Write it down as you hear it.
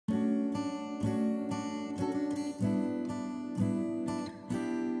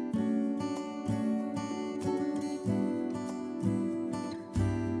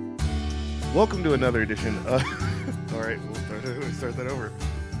Welcome to another edition of... All right, we'll start that over.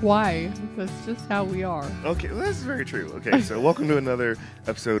 Why? That's just how we are. Okay, well, that's very true. Okay, so welcome to another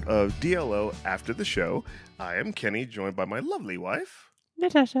episode of DLO After the Show. I am Kenny, joined by my lovely wife,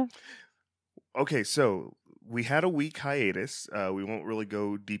 Natasha. Okay, so we had a week hiatus. We won't really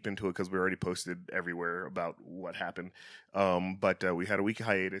go deep into it because we already posted everywhere about what happened. But we had a week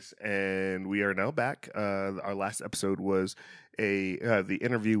hiatus, and we are now back. Our last episode was the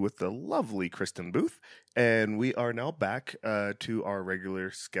interview with the lovely Kristen Booth, and we are now back to our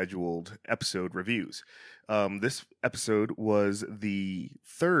regular scheduled episode reviews. This episode was the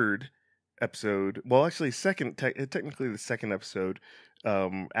third episode. Well, actually, technically the second episode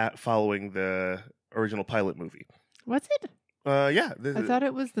following the original pilot movie. What's it? Yeah. I thought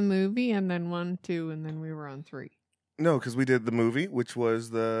it was the movie and then 1, 2, and then we were on 3. No, because we did the movie, which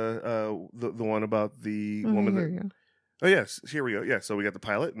was the one about the woman Here that... you go. Oh, yes. Here we go. Yeah, so we got the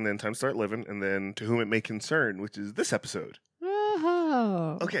pilot, and then Time to Start Living, and then To Whom It May Concern, which is this episode.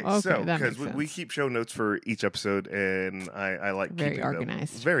 Oh. Okay, so, that because makes we sense. keep show notes for each episode, and I like Very keeping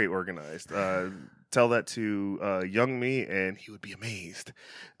organized. them very organized. Tell that to young me, and he would be amazed,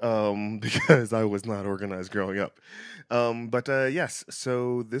 because I was not organized growing up. But yes,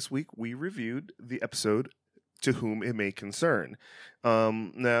 so this week we reviewed the episode To Whom It May Concern.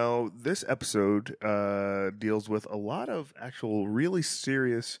 Now, this episode deals with a lot of actual really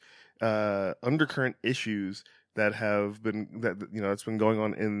serious undercurrent issues that have been it's been going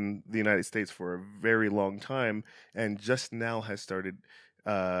on in the United States for a very long time, and just now has started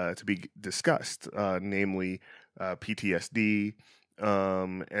to be discussed, namely PTSD,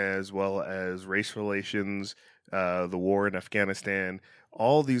 as well as race relations, the war in Afghanistan.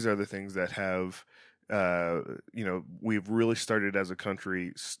 All these are the things that have we've really started as a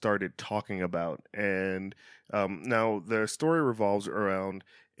country started talking about. And now the story revolves around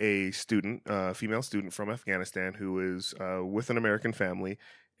a student, female student from Afghanistan, who is with an American family,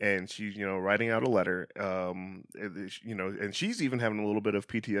 and she's writing out a letter, and she's even having a little bit of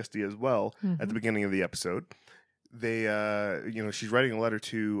PTSD as well. At the beginning of the episode, they she's writing a letter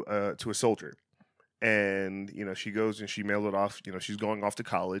to a soldier, and she goes and she mails it off. She's going off to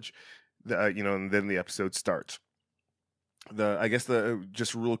college. And then the episode starts. Just a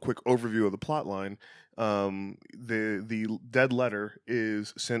real quick overview of the plot line. The dead letter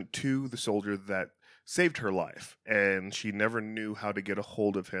is sent to the soldier that saved her life, and she never knew how to get a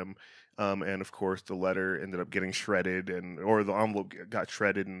hold of him. And of course, the letter ended up getting shredded, or the envelope got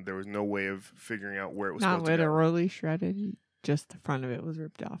shredded, and there was no way of figuring out where it was Not supposed to go. literally shredded. Just the front of it was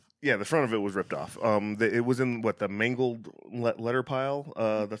ripped off. Yeah, the front of it was ripped off. It was in the mangled letter pile.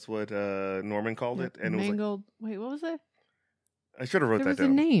 That's what Norman called it. And mangled. Wait, what was it? I should have wrote There that was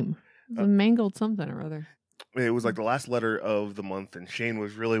down. a name. The mangled something or other. It was like the last letter of the month, and Shane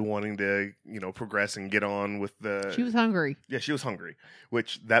was really wanting to, progress and get on with the... She was hungry. Yeah, she was hungry,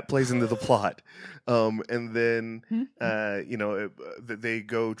 which that plays into the plot. And then, they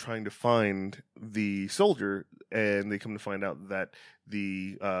go trying to find the soldier, and they come to find out that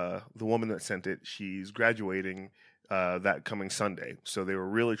the woman that sent it, she's graduating that coming Sunday. So they were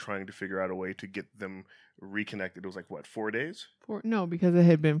really trying to figure out a way to get them reconnected. It was like, 4 days? No, because it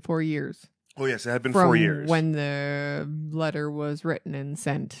had been 4 years. Oh, yes, it had been from 4 years. When the letter was written and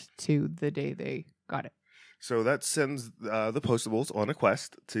sent to the day they got it. So that sends the Postables on a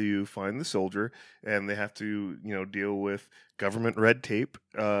quest to find the soldier, and they have to, deal with government red tape,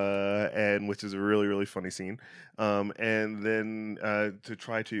 and which is a really, really funny scene. And then to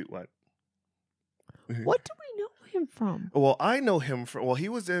try to what? What do we know him from? Well, I know him from. Well, he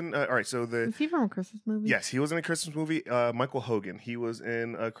was in. All right, so Is he from a Christmas movie? Yes, he was in a Christmas movie. Michael Hogan. He was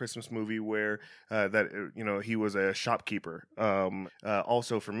in a Christmas movie where he was a shopkeeper.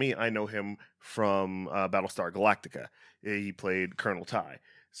 Also, for me, I know him from Battlestar Galactica. He played Colonel Ty.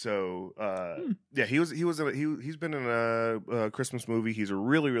 So yeah, he's been in a Christmas movie. He's a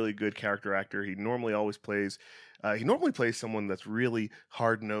really, really good character actor. He normally plays someone that's really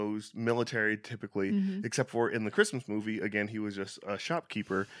hard-nosed, military typically, except for in the Christmas movie, again, he was just a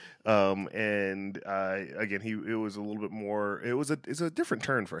shopkeeper. Again, it was a little bit more, it's a different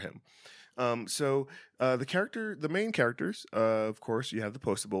turn for him. So the main characters, of course, you have the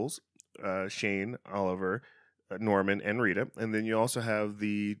Postables, Shane, Oliver, Norman, and Rita, and then you also have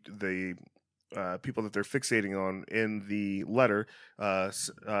the people that they're fixating on in the letter,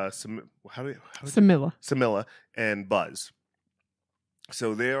 Samilla and Buzz.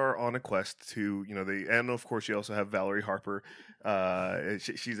 So they are on a quest to, and of course you also have Valerie Harper.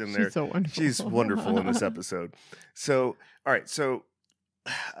 She's in there. She's so wonderful. She's wonderful in this episode. So, all right. So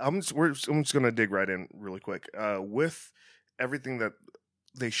I'm just going to dig right in really quick. With everything that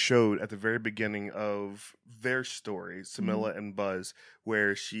they showed at the very beginning of their story, Samilla and Buzz,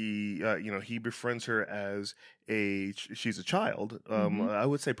 where she, he befriends her as she's a child. I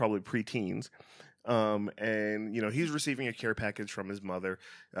would say probably preteens. And he's receiving a care package from his mother,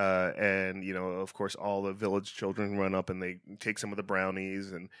 and of course all the village children run up and they take some of the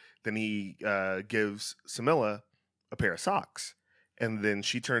brownies, and then he gives Samilla a pair of socks, and then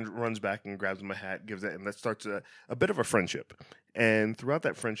she runs back and grabs him a hat, gives it, and that starts a bit of a friendship. And throughout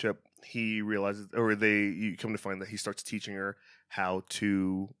that friendship, he realizes, you come to find that he starts teaching her how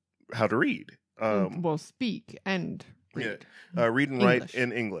to read, speak and read, read and write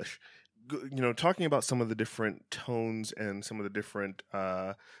in English. Talking about some of the different tones and some of the different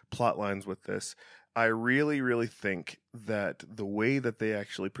plot lines with this, I really, really think that the way that they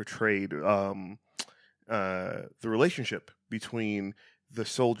actually portrayed the relationship between the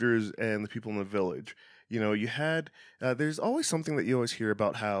soldiers and the people in the village. You had, there's always something that you always hear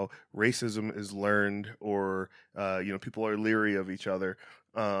about how racism is learned, or, people are leery of each other.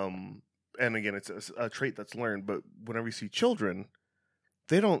 And again, it's a trait that's learned, but whenever you see children,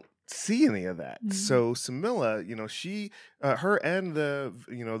 they don't see any of that. So Samilla, she, her and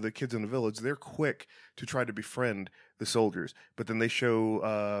the kids in the village, they're quick to try to befriend the soldiers, but then they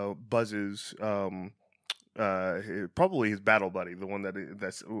show Buzz's probably his battle buddy, the one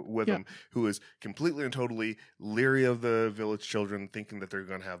that's with him, who is completely and totally leery of the village children, thinking that they're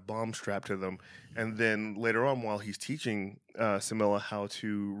going to have bombs strapped to them. And then later on, while he's teaching Samilla how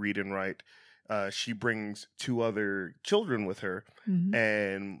to read and write, she brings 2 other children with her,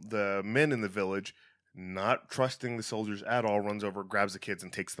 and the men in the village, not trusting the soldiers at all, runs over, grabs the kids,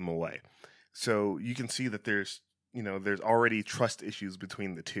 and takes them away. So you can see that there's already trust issues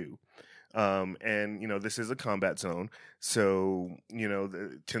between the two. And this is a combat zone, so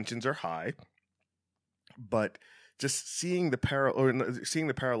the tensions are high. But just seeing the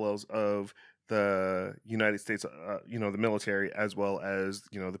parallels of the United States, the military, as well as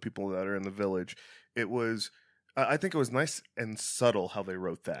the people that are in the village, it was. I think it was nice and subtle how they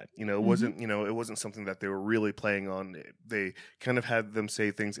wrote that. It wasn't it wasn't something that they were really playing on. They kind of had them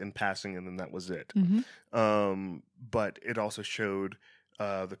say things in passing, and then that was it. But it also showed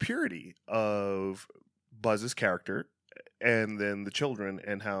the purity of Buzz's character, and then the children,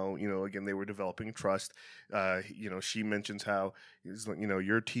 and how again they were developing trust. She mentions how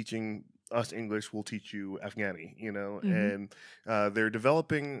you're teaching us English, we'll teach you Afghani, and they're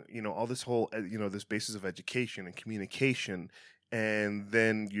developing all this whole this basis of education and communication. And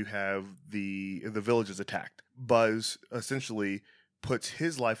then you have the village is attacked. Buzz essentially puts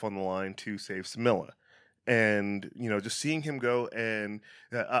his life on the line to save Samilla. And, just seeing him go, and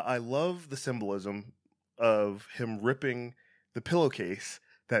I love the symbolism of him ripping the pillowcase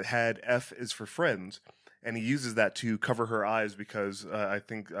that had F is for friends. And he uses that to cover her eyes because I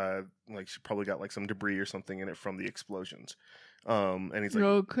think she probably got some debris or something in it from the explosions. And he's like,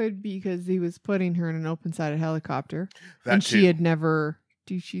 no, it could be because he was putting her in an open-sided helicopter. And she had never,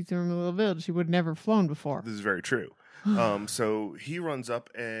 she's from a little village. She would never flown before. This is very true. So he runs up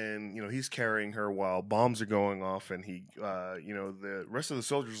and, he's carrying her while bombs are going off, and he, the rest of the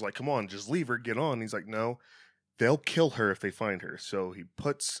soldiers are like, come on, just leave her, get on. And he's like, no, they'll kill her if they find her. So he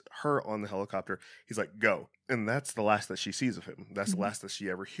puts her on the helicopter. He's like, go. And that's the last that she sees of him. That's the last that she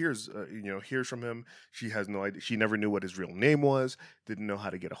ever hears from him. She has no idea. She never knew what his real name was, didn't know how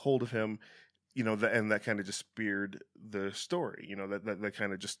to get a hold of him. And that kind of just speared the story, that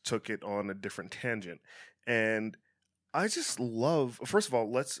kind of just took it on a different tangent. And I just love, first of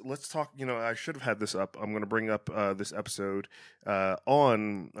all, let's talk, I should have had this up. I'm going to bring up this episode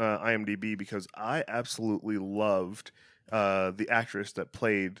on IMDb because I absolutely loved the actress that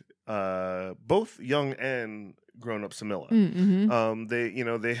played both young and grown-up Samilla.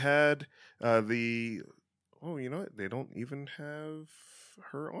 They had they don't even have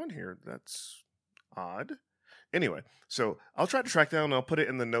her on here. That's odd. Anyway, so I'll try to track down, I'll put it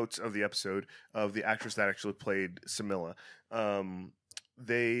in the notes of the episode of the actress that actually played Samilla.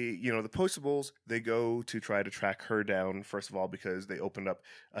 They, the Postables, they go to try to track her down, first of all, because they opened up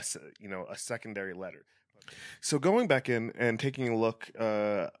a secondary letter. So going back in and taking a look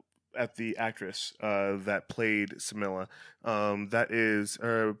at the actress that played Samilla, that is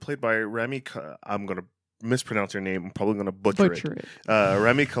played by Rami, I'm going to mispronounce her name, I'm probably going to butcher it.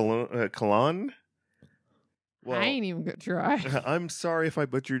 Rami Kalan. Well, I ain't even gonna try. I'm sorry if I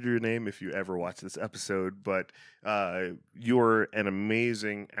butchered your name if you ever watch this episode, but you're an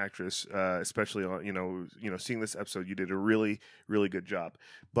amazing actress, especially on seeing this episode. You did a really, really good job.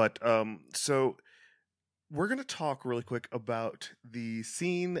 But so we're gonna talk really quick about the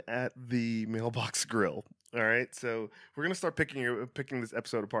scene at the Mailbox Grill. All right, so we're gonna start picking this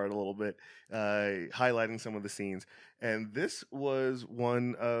episode apart a little bit, highlighting some of the scenes. And this was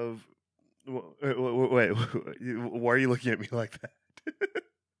one of. Wait, why are you looking at me like that?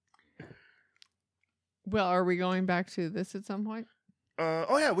 Well, are we going back to this at some point?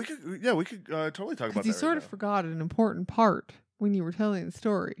 Oh yeah, we could totally talk about that. Because you sort of forgot an important part when you were telling the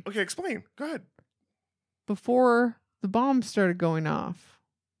story. Okay, explain. Go ahead. Before the bombs started going off,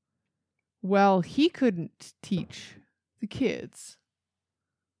 well, he couldn't teach the kids.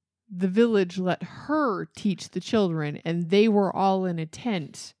 The village let her teach the children, and they were all in a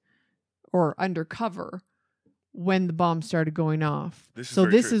tent or undercover when the bomb started going off. This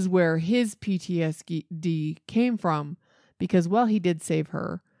is where his PTSD came from, because, well, he did save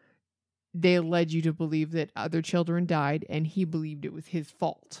her. They led you to believe that other children died, and he believed it was his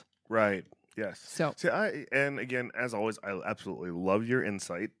fault. Right. Yes. So, and again, as always, I absolutely love your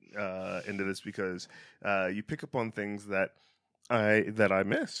insight into this, because you pick up on things that I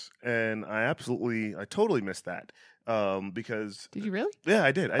miss, and I totally missed that. Because did you really? Yeah,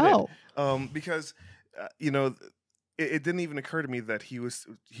 I did. I did. Because it didn't even occur to me that he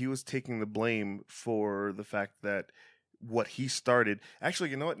was taking the blame for the fact that what he started.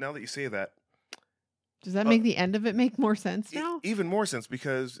 Actually, you know what? Now that you say that, does that make the end of it make more sense now? Even more sense,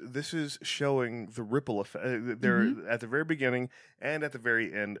 because this is showing the ripple effect. There at the very beginning and at the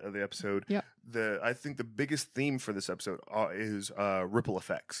very end of the episode. Yep. I think the biggest theme for this episode is ripple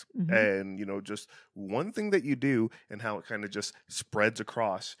effects, mm-hmm. and just one thing that you do and how it kind of just spreads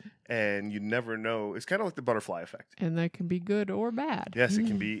across, and you never know. It's kind of like the butterfly effect, and that can be good or bad. Yes, it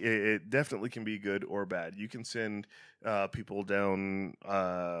can be. It definitely can be good or bad. You can send people down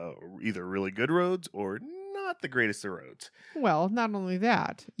either really good roads or not the greatest of roads. Well, not only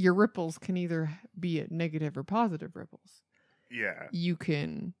that, your ripples can either be negative or positive ripples. Yeah. You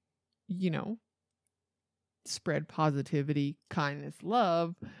can, spread positivity, kindness,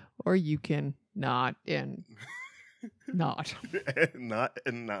 love, or you can not and not. not.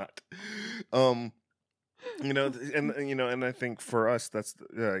 And I think for us, that's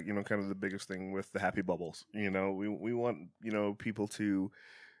kind of the biggest thing with the happy bubbles. We want people to,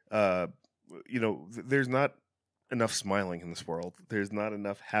 there's not enough smiling in this world. There's not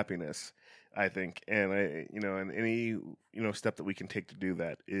enough happiness, I think, and and any step that we can take to do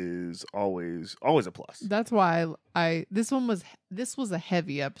that is always a plus. That's why this was a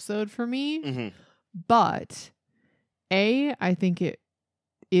heavy episode for me, mm-hmm. but I think it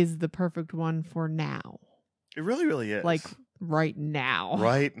is the perfect one for now. It really, really is. Like right now.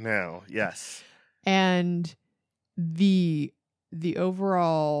 Right now, yes. And the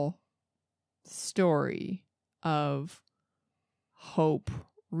overall story of hope,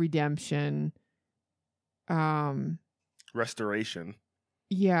 redemption, restoration.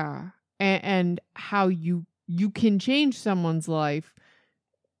 Yeah. And how you can change someone's life,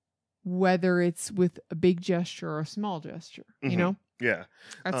 whether it's with a big gesture or a small gesture, mm-hmm. Yeah.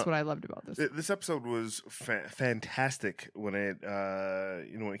 That's what I loved about this. This episode was fantastic when it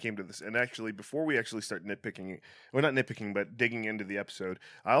came to this. And actually, before we actually start nitpicking, well, not nitpicking, but digging into the episode,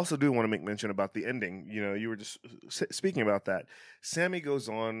 I also do want to make mention about the ending. You were just speaking about that. Sammy goes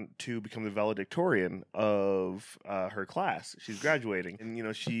on to become the valedictorian of her class. She's graduating.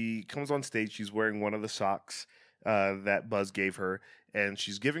 And, she comes on stage. She's wearing one of the socks that Buzz gave her. And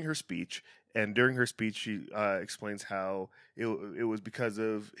she's giving her speech. And during her speech, she explains how it was because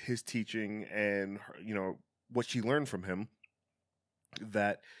of his teaching and what she learned from him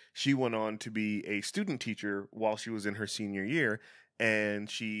that she went on to be a student teacher while she was in her senior year, and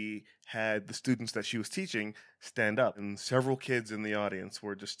she had the students that she was teaching stand up, and several kids in the audience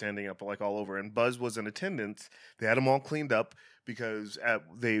were just standing up like all over. And Buzz was in attendance. They had him all cleaned up because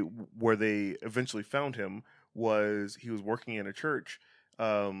where they eventually found him he was working in a church.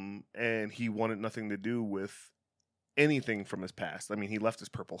 And he wanted nothing to do with anything from his past. I mean, he left his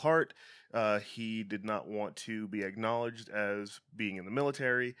Purple Heart. He did not want to be acknowledged as being in the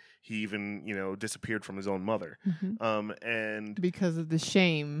military. He even, disappeared from his own mother. Mm-hmm. And because of the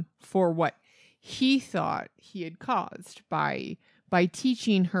shame for what he thought he had caused by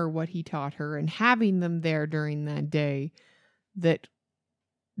teaching her what he taught her and having them there during that day, that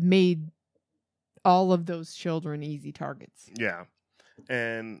made all of those children easy targets. Yeah.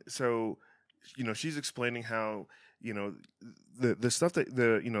 And so, she's explaining how, the stuff that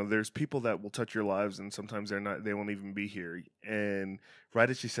there's people that will touch your lives, and sometimes they won't even be here. And right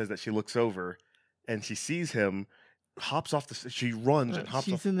as she says that, she looks over and she sees him, hops off she runs and hops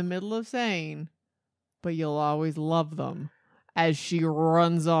off. She's in the middle of saying, but you'll always love them, as she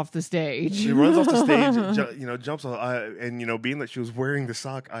runs off the stage. She runs off the stage, jumps off. And, being that she was wearing the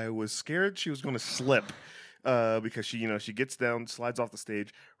sock, I was scared she was going to slip. because she gets down, slides off the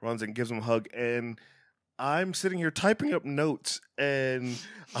stage, runs and gives him a hug, and I'm sitting here typing up notes, and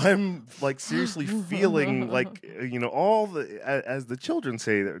I'm like seriously feeling like all as the children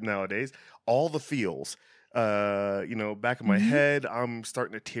say nowadays, all the feels. Back in my Mhm. head, I'm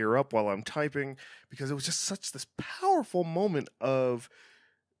starting to tear up while I'm typing because it was just such this powerful moment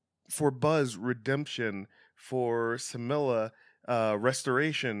for Buzz redemption, for Samilla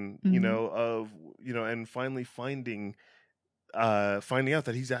restoration, Mhm. and finally finding out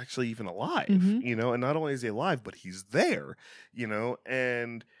that he's actually even alive, Mhm. and not only is he alive, but he's there,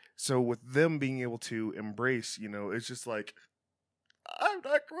 and so with them being able to embrace, it's just like, I'm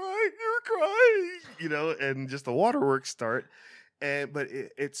not crying, you're crying, and just the waterworks start. But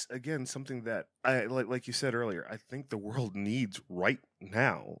it's again something that I like you said earlier. I think the world needs right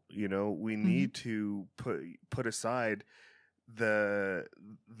now. We Mhm. need to put aside the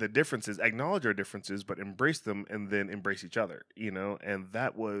differences, acknowledge our differences, but embrace them, and then embrace each other. And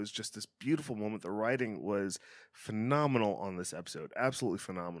that was just this beautiful moment. The writing was phenomenal on this episode, absolutely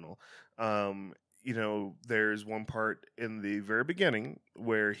phenomenal. There's one part in the very beginning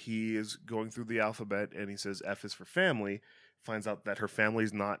where he is going through the alphabet and he says F is for family, finds out that her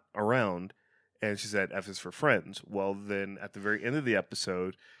family's not around, and she said F is for friends. Well, then at the very end of the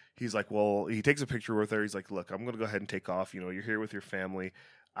episode, he's like, well, he takes a picture with her. He's like, look, I'm going to go ahead and take off. You're here with your family.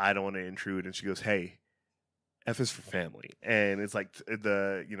 I don't want to intrude. And she goes, hey, F is for family. And it's like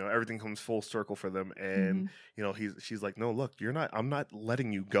everything comes full circle for them. And, Mhm. she's like, no, look, I'm not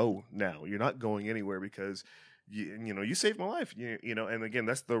letting you go now. You're not going anywhere because you saved my life. And again,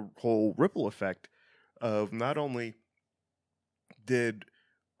 that's the whole ripple effect of not only did,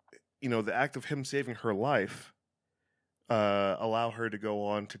 the act of him saving her life allow her to go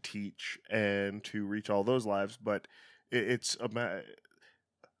on to teach and to reach all those lives, but it's about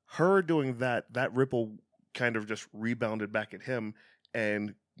her doing that ripple kind of just rebounded back at him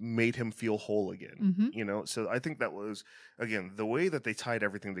and made him feel whole again. Mhm. So I think that was, again, the way that they tied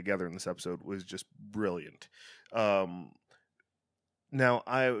everything together in this episode was just brilliant. Now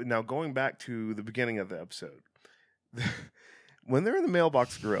going back to the beginning of the episode, when they're in the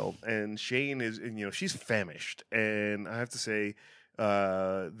mailbox grill and Shane is, and, she's famished, and I have to say,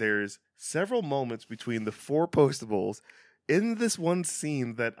 there's several moments between the four postables in this one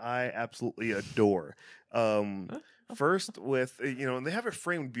scene that I absolutely adore. First with, and they have it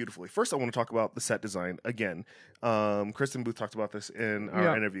framed beautifully. First, I want to talk about the set design again. Kristen Booth talked about this in our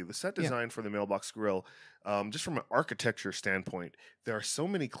Yep. interview. The set Yep. design for the mailbox grill, just from an architecture standpoint, there are so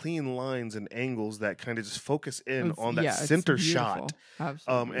many clean lines and angles that kind of just focus in on that It's center beautiful. shot.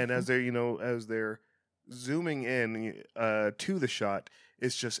 Absolutely And as beautiful. they're zooming in to the shot,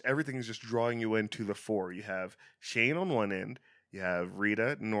 it's just everything is just drawing you into the four. You have Shane on one end, you have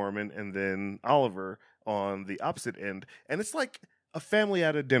Rita, Norman, and then Oliver on the opposite end, and it's like a family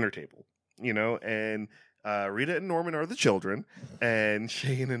at a dinner table, and Rita and Norman are the children, and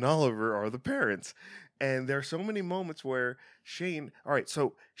Shane and Oliver are the parents. And there are so many moments where Shane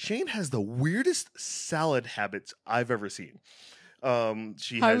has the weirdest salad habits I've ever seen.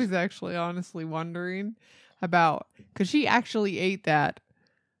 I was actually honestly wondering about, because she actually ate that.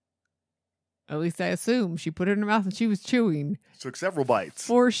 At least I assume she put it in her mouth and she was chewing. Took several bites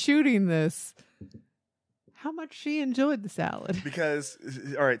for shooting this. How much she enjoyed the salad? Because,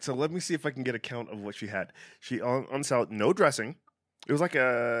 all right, so let me see if I can get a count of what she had. She on salad, no dressing. It was like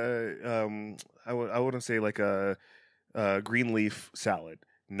I wouldn't say like a green leaf salad.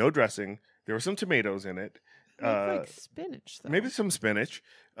 No dressing. There were some tomatoes in it. Like spinach, though. Maybe some spinach.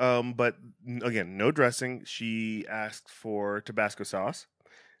 But again, no dressing. She asked for Tabasco sauce.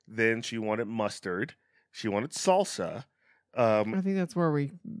 Then she wanted mustard. She wanted salsa. I think that's where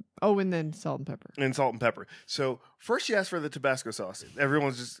we. Oh, and then salt and pepper. And salt and pepper. So first she asked for the Tabasco sauce.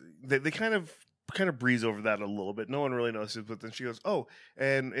 Everyone's just they kind of breeze over that a little bit. No one really notices. But then she goes, "Oh,"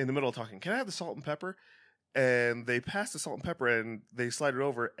 and in the middle of talking, "Can I have the salt and pepper?" And they pass the salt and pepper and they slide it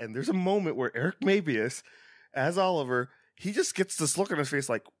over. And there's a moment where Eric Mabius, as Oliver, he just gets this look on his face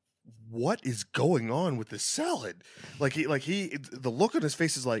like, what is going on with this salad? The look on his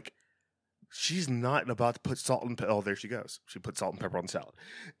face is like, she's not about to put salt and pepper. Oh, there she goes. She put salt and pepper on the salad.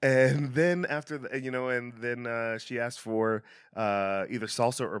 And then after she asked for either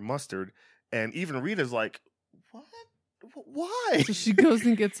salsa or mustard. And even Rita's like, what? Why? So she goes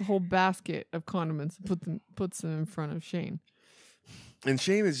and gets a whole basket of condiments and puts them in front of Shane. And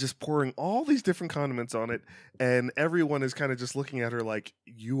Shane is just pouring all these different condiments on it, and everyone is kind of just looking at her like,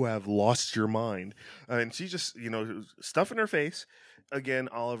 you have lost your mind. And she just, stuff in her face. Again,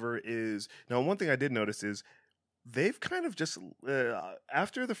 Oliver is... Now, one thing I did notice is they've kind of just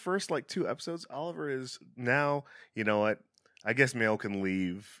after the first like 2 episodes, Oliver is now, you know what? I guess Mail can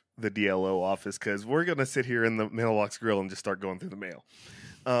leave the DLO office because we're gonna sit here in the mailbox grill and just start going through the mail.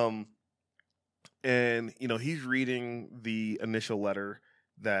 And you know, he's reading the initial letter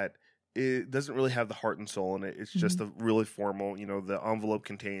that it doesn't really have the heart and soul in it. It's just a really formal, you know, the envelope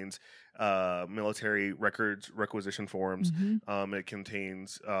contains military records, requisition forms. It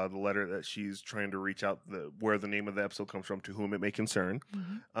contains the letter that she's trying to reach out, where the name of the episode comes from, to whom it may concern,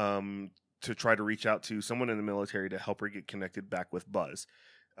 to try to reach out to someone in the military to help her get connected back with Buzz.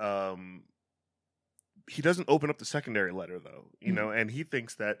 He doesn't open up the secondary letter, though, you know, and he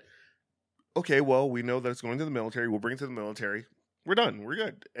thinks that, okay, well, we know that it's going to the military. We'll bring it to the military. We're done. We're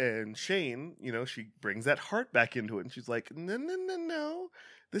good. And Shane, you know, she brings that heart back into it. And she's like, no.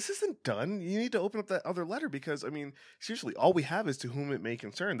 This isn't done. You need to open up that other letter because, I mean, seriously, all we have is to whom it may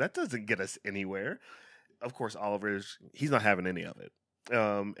concern. That doesn't get us anywhere. Of course, he's not having any of it.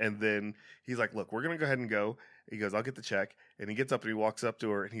 And then he's like, look, we're going to go ahead and go. He goes, I'll get the check. And he gets up and he walks up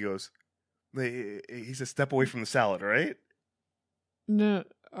to her and he goes, he says, step away from the salad, right? No.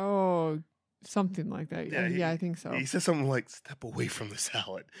 Oh, something like that. Yeah, I think so. He says something like, step away from the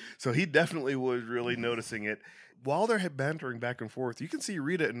salad. So he definitely was really noticing it. While they're bantering back and forth, you can see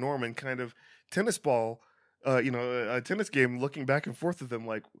Rita and Norman kind of tennis ball, a tennis game, looking back and forth with them,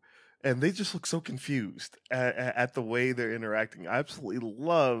 like, and they just look so confused at the way they're interacting. I absolutely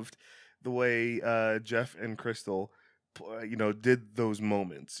loved the way Jeff and Crystal, did those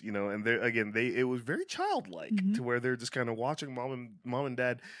moments, and it was very childlike to where they're just kind of watching mom and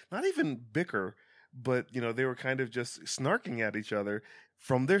dad not even bicker, but they were kind of just snarking at each other.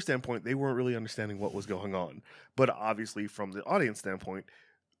 From their standpoint, they weren't really understanding what was going on, but obviously from the audience standpoint,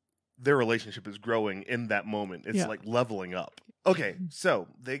 their relationship is growing in that moment. It's like leveling up. Okay, so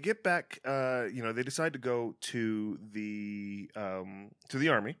they get back. They decide to go to the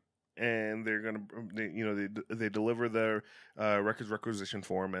army. And they're gonna, they deliver their records requisition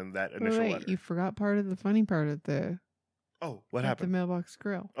form and that initial letter. You forgot part of the funny part at the. Oh, what happened? The mailbox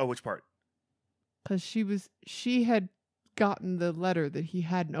grill. Oh, which part? Because she had gotten the letter that he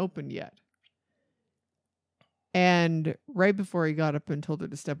hadn't opened yet, and right before he got up and told her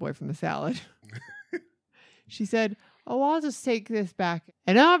to step away from the salad, she said, "Oh, I'll just take this back."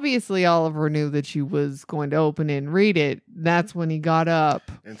 And obviously Oliver knew that she was going to open it and read it. That's when he got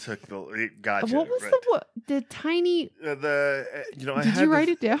up and took gotcha. What was the tiny? Did you write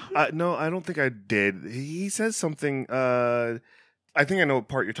it down? No, I don't think I did. He says something. I think I know what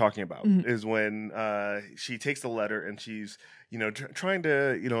part you're talking about. Is when she takes the letter and she's trying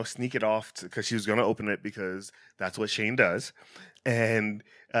to sneak it off because she was going to open it because that's what Shane does. And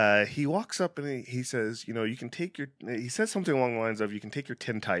he walks up and he says, you can take he says something along the lines of, you can take your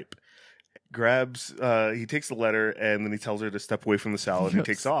tintype. He takes the letter and then he tells her to step away from the salad and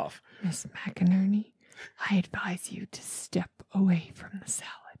takes off. Miss McInerney, I advise you to step away from the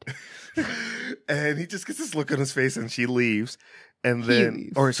salad. And he just gets this look on his face and she leaves. And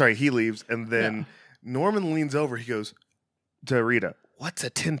then, he leaves. And then Norman leans over. He goes to Rita, what's a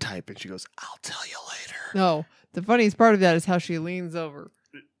tintype? And she goes, I'll tell you later. No. The funniest part of that is how she leans over.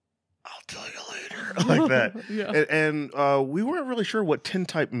 I'll tell you later. Like that. Yeah. And we weren't really sure what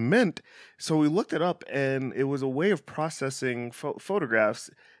tintype meant. So we looked it up, and it was a way of processing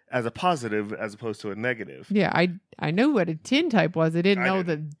photographs as a positive as opposed to a negative. Yeah, I knew what a tintype was. I didn't know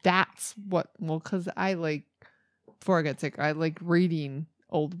that's what, because before I got sick, I like reading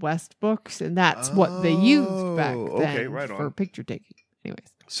Old West books, and that's what they used back then for picture taking. Anyways.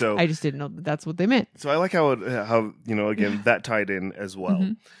 So I just didn't know that's what they meant. So I like how again that tied in as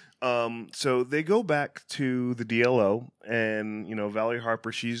well. So they go back to the DLO, and Valerie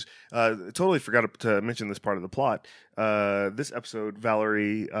Harper. She's totally forgot to mention this part of the plot. This episode,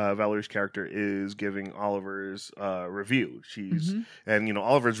 Valerie's character is giving Oliver's review. And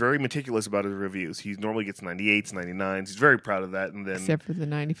Oliver's very meticulous about his reviews. He normally gets 98s, 99s. He's very proud of that. And then except for the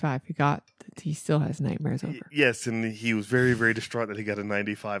 95 he got. He still has nightmares over. Yes, and he was very, very distraught that he got a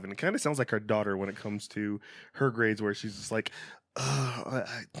 95. And it kind of sounds like our daughter when it comes to her grades, where she's just like, I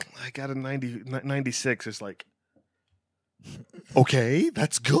got a 96. It's like, okay,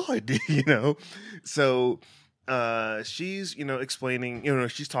 that's good, So she's explaining,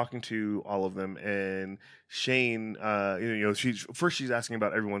 she's talking to all of them, and Shane, she's asking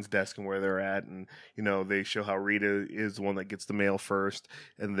about everyone's desk and where they're at, and they show how Rita is the one that gets the mail first,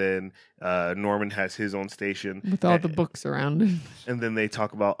 and then Norman has his own station with all the books around him, and then they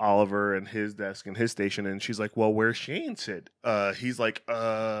talk about Oliver and his desk and his station, and she's like, well, where's Shane sit? He's like,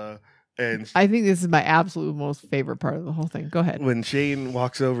 And I think this is my absolute most favorite part of the whole thing. Go ahead. when Shane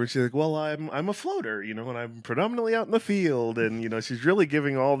walks over, she's like, "Well, I'm a floater, you know, and I'm predominantly out in the field." And she's really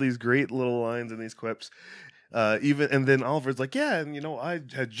giving all these great little lines and these quips. And then Oliver's like, "Yeah, and I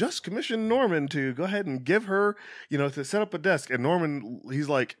had just commissioned Norman to go ahead and give her, to set up a desk." And Norman, he's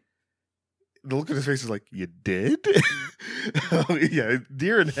like, the look on his face is like, "You did?" Yeah,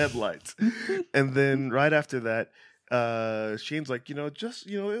 deer in headlights. And then right after that, Shane's like,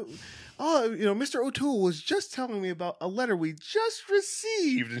 Mr. O'Toole was just telling me about a letter we just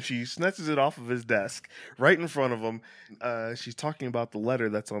received, and she snatches it off of his desk right in front of him. She's talking about the letter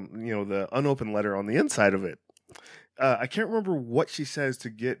that's on, the unopened letter on the inside of it. I can't remember what she says to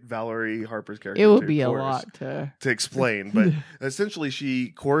get Valerie Harper's character. It would be a lot to explain, but essentially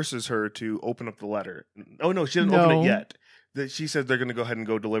she coerces her to open up the letter. Oh no, she didn't open it yet. She said they're going to go ahead and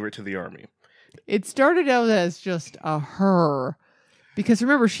go deliver it to the army. It started out as just a her, because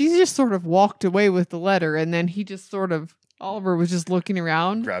remember, she just sort of walked away with the letter, and then he just Oliver was just looking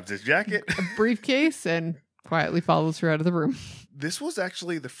around, grabs his jacket, a briefcase, and quietly follows her out of the room. This was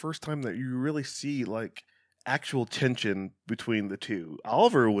actually the first time that you really see actual tension between the two.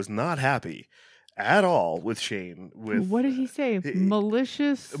 Oliver was not happy at all with Shane. What did he say?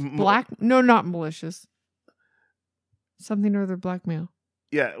 Malicious? No, not malicious. Something or other blackmail.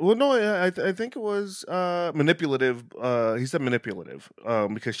 Yeah, well, no, I think it was manipulative. He said manipulative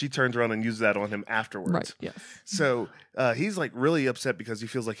because she turns around and uses that on him afterwards. Right, yes. So he's really upset because he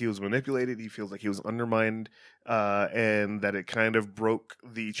feels like he was manipulated. He feels like he was undermined and that it kind of broke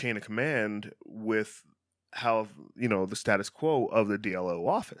the chain of command with how, the status quo of the DLO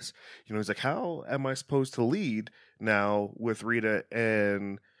office. He's like, how am I supposed to lead now with Rita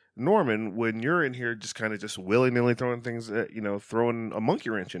and Norman when you're in here just kind of just willy-nilly throwing things, throwing a monkey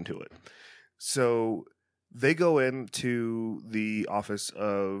wrench into it. So they go into the office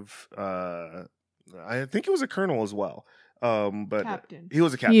of, I think it was a colonel as well. But captain. He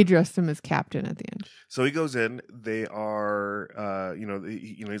was a captain. He addressed him as captain at the end. So he goes in. They are,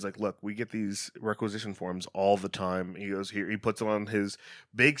 he's like, "Look, we get these requisition forms all the time." He goes here. He puts on his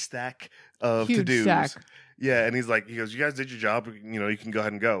big stack of to-dos. Stack. Yeah, and he goes, "You guys did your job. You can go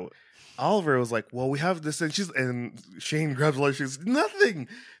ahead and go." Oliver was like, "Well, we have this," and Shane grabs a letter. She goes, "Nothing.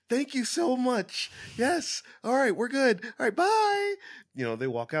 Thank you so much. Yes. All right, we're good. All right, bye." They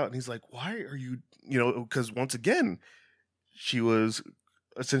walk out, and he's like, "Why are you?" Because once again, she was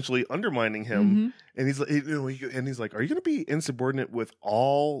essentially undermining him, and he's like, "Are you going to be insubordinate with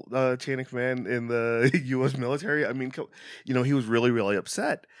all chain of command in the U.S. military?" I mean, he was really, really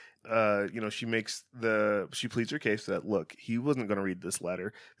upset. She pleads her case that, look, he wasn't going to read this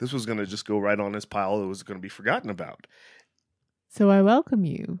letter. This was going to just go right on his pile. It was going to be forgotten about. So I welcome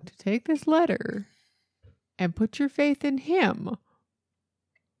you to take this letter and put your faith in him.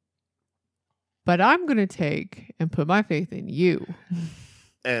 But I'm going to take and put my faith in you.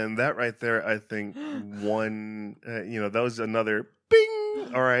 And that right there, I think that was another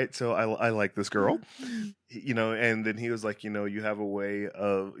bing. All right. So I like this girl, and then he was like, you have a way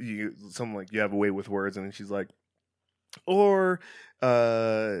of something like you have a way with words. And then she's like,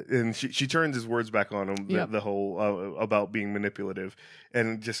 and she turns his words back on him, the whole about being manipulative,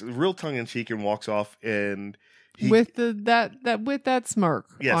 and just real tongue in cheek, and walks off. And with that smirk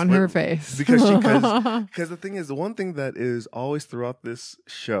on her face, because the thing is, the one thing that is always throughout this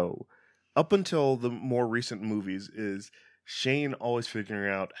show, up until the more recent movies, is Shane always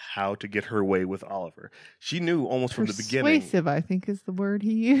figuring out how to get her way with Oliver. She knew almost from the beginning. Persuasive, I think, is the word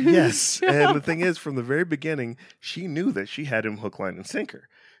he used. Yes, and the thing is, from the very beginning, she knew that she had him hook, line, and sinker.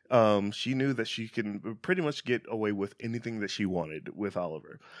 She knew that she can pretty much get away with anything that she wanted with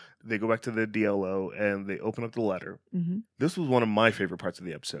Oliver. They go back to the DLO and they open up the letter. Mm-hmm. This was one of my favorite parts of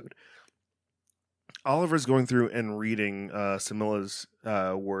the episode. Oliver's going through and reading Samilla's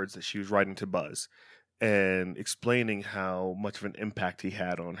words that she was writing to Buzz and explaining how much of an impact he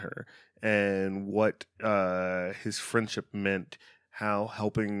had on her and what his friendship meant, how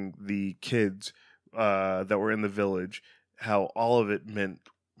helping the kids that were in the village, how all of it meant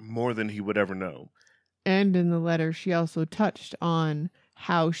more than he would ever know. And in the letter, she also touched on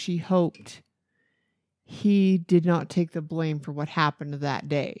how she hoped he did not take the blame for what happened that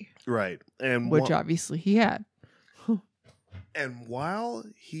day. Right. And which obviously he had. And while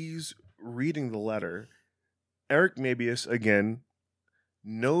he's reading the letter, Eric Mabius, again,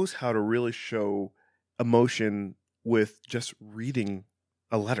 knows how to really show emotion with just reading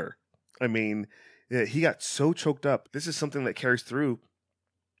a letter. I mean, he got so choked up. This is something that carries through,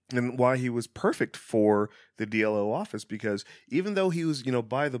 and why he was perfect for the DLO office, because even though he was,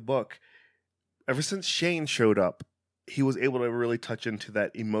 by the book, ever since Shane showed up, he was able to really touch into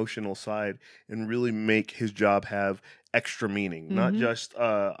that emotional side and really make his job have extra meaning. Not just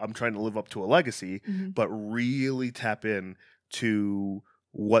I'm trying to live up to a legacy, but really tap in to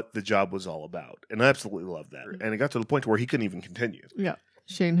what the job was all about. And I absolutely love that. And it got to the point where he couldn't even continue. Yeah.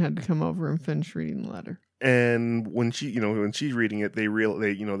 Shane had to come over and finish reading the letter. And when when she's reading it, they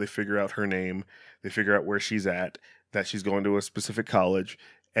figure out her name, they figure out where she's at, that she's going to a specific college,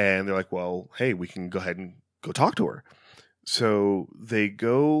 and they're like, well, hey, we can go ahead and go talk to her. So they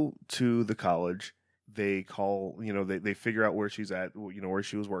go to the college, they call, they figure out where she's at, where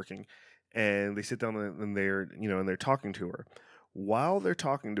she was working, and they sit down and they're talking to her. While they're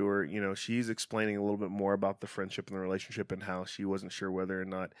talking to her, she's explaining a little bit more about the friendship and the relationship and how she wasn't sure whether or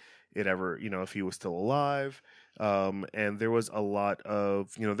not it ever, if he was still alive. And there was a lot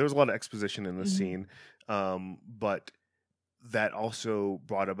of, exposition in the scene. But that also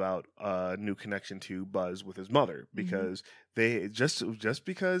brought about a new connection to Buzz with his mother, because they just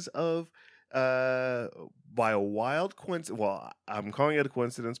because of by a wild coincidence. Well, I'm calling it a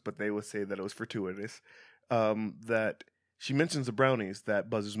coincidence, but they would say that it was fortuitous. That she mentions the brownies that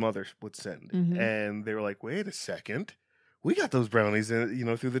Buzz's mother would send, and they were like, "Wait a second, we got those brownies,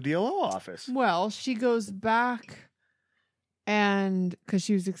 through the DLO office." Well, she goes back, and because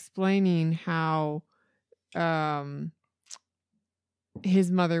she was explaining how,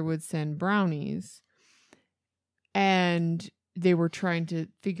 his mother would send brownies, and they were trying to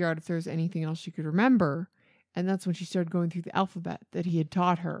figure out if there was anything else she could remember, and that's when she started going through the alphabet that he had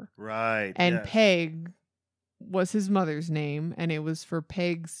taught her. Right, and yes. Peg was his mother's name, and it was for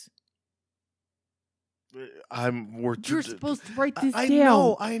Peg's. You're supposed to write this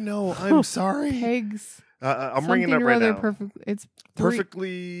down. I know. I'm sorry. Peg's. I'm bringing it up right now. It's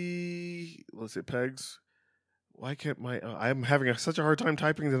perfectly. Let's see, Peg's. Why can't I'm having such a hard time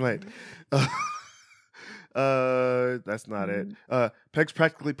typing tonight. That's not it. Peg's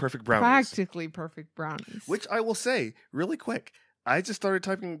Practically Perfect Brownies. Practically Perfect Brownies. Which I will say really quick. I just started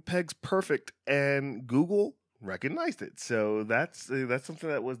typing Peg's Perfect, and Google recognized it. So that's something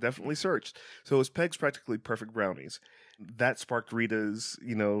that was definitely searched. So it was Peg's Practically Perfect Brownies. That sparked Rita's,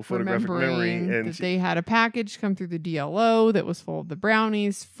 photographic memory, and they had a package come through the DLO that was full of the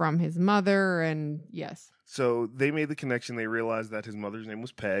brownies from his mother, and yes. So they made the connection. They realized that his mother's name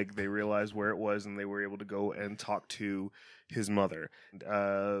was Peg. They realized where it was, and they were able to go and talk to his mother.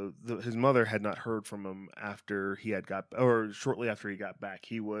 His mother had not heard from him after he had shortly after he got back.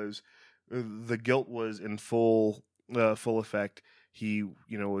 He was, the guilt was in full effect. He,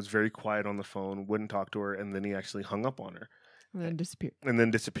 was very quiet on the phone, wouldn't talk to her, and then he actually hung up on her. And then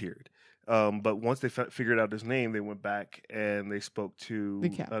disappeared. But once they figured out his name, they went back and they spoke to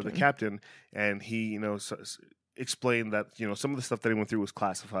the captain, and he, explained that some of the stuff that he went through was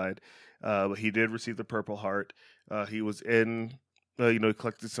classified. But he did receive the Purple Heart. He was in, he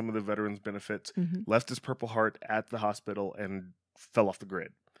collected some of the veterans' benefits, left his Purple Heart at the hospital, and fell off the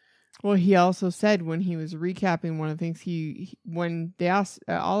grid. Well, he also said when he was recapping one of the things, when they asked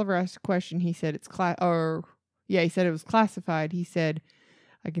Oliver asked a question, he said he said it was classified. He said,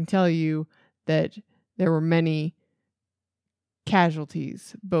 I can tell you that there were many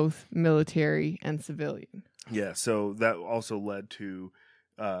casualties, both military and civilian. Yeah, so that also led to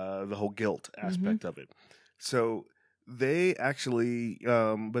the whole guilt aspect of it. So they actually,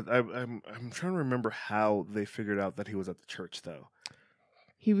 but I'm trying to remember how they figured out that he was at the church, though.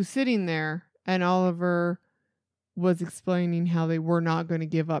 He was sitting there, and Oliver was explaining how they were not going to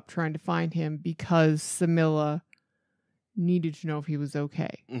give up trying to find him because Samilla needed to know if he was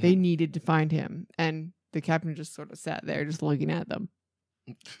okay. They needed to find him, and the captain just sort of sat there just looking at them.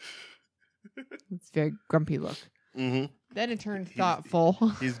 It's a very grumpy look. Then it turned thoughtful.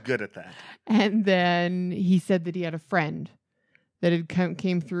 He's good at that. And then he said that he had a friend that had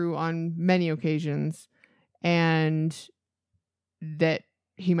came through on many occasions, and that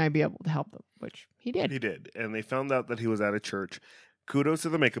he might be able to help them, which he did. He did, and they found out that he was at a church. Kudos to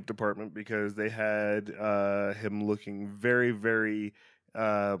the makeup department, because they had him looking very, very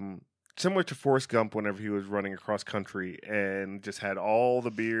similar to Forrest Gump whenever he was running across country, and just had all the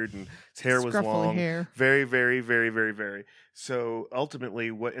beard, and his hair was long. Hair. Very, very, very, very, very. So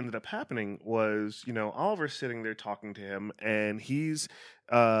ultimately what ended up happening was, Oliver's sitting there talking to him, and he's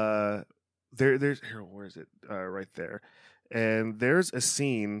where is it? Right there. And there's a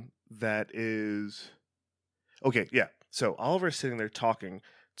scene that is okay, yeah. So Oliver's sitting there talking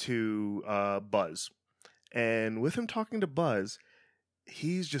to Buzz. And with him talking to Buzz,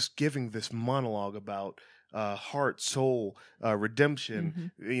 he's just giving this monologue about heart, soul,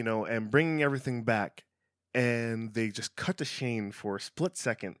 redemption, and bringing everything back. and they just cut to Shane for a split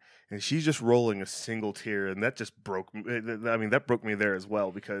second, and she's just rolling a single tear, and that just broke me. I mean, that broke me there as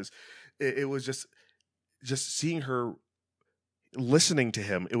well, because it was just seeing her listening to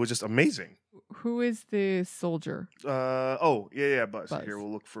him. It was just amazing. Who is the soldier? Buzz. Buzz. Here,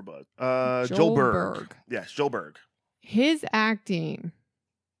 we'll look for Buzz. Joel Joel Berg. Berg. Yes, Joel Berg. His acting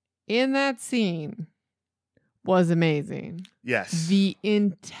in that scene was amazing. Yes. The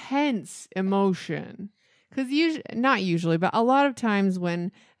intense emotion. Because not usually, but a lot of times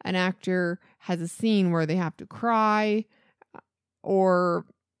when an actor has a scene where they have to cry, and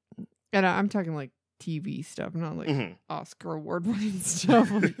I'm talking like TV stuff, not like Oscar award winning stuff,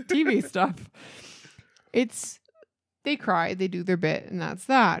 like TV stuff. They cry, they do their bit, and that's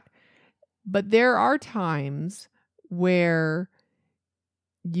that. But there are times where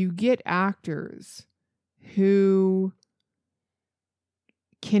you get actors who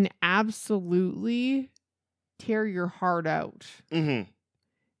can absolutely tear your heart out. Mm-hmm.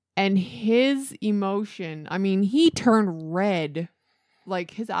 And his emotion, I mean, he turned red.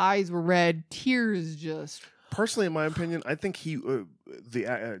 Like, his eyes were red. Tears just... Personally, in my opinion, I think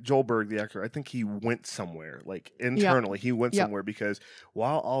Joel Berg, the actor, I think he went somewhere, like internally. He went somewhere, because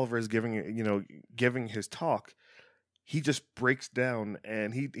while Oliver is giving his talk, he just breaks down,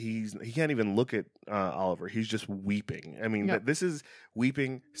 and he can't even look at Oliver. He's just weeping. I mean, this is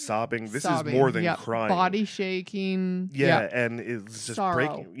weeping, sobbing. This is more than crying. Body shaking. Yeah, and it's just sorrow.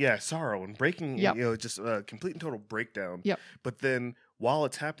 breaking. Yeah, sorrow and breaking. Just a complete and total breakdown. Yep. But then while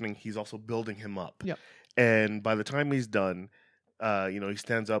it's happening, he's also building him up. Yep. And by the time he's done, he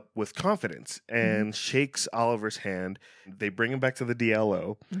stands up with confidence and shakes Oliver's hand. They bring him back to the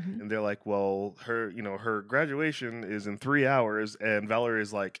DLO, and they're like, "Well, her graduation is in 3 hours," and Valerie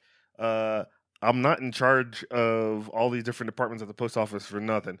is like, "I'm not in charge of all these different departments at the post office for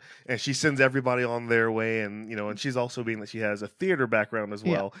nothing." And she sends everybody on their way, and and she's also being that she has a theater background as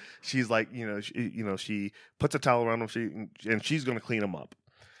well. Yeah. She's like, she puts a towel around him, and she's going to clean him up.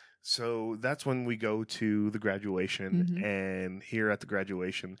 So that's when we go to the graduation, and here at the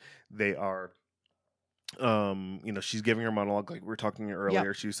graduation, they are, she's giving her monologue like we were talking earlier.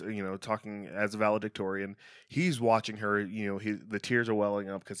 Yep. She's, talking as a valedictorian. He's watching her, the tears are welling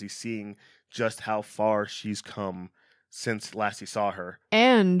up because he's seeing just how far she's come since last he saw her.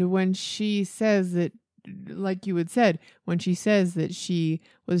 And when she says that, like you had said, when she says that she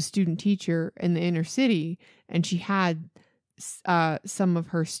was a student teacher in the inner city, and she had some of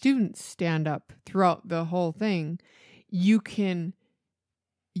her students stand up throughout the whole thing, you can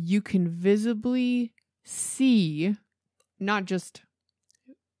visibly see not just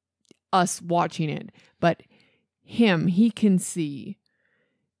us watching it, but he can see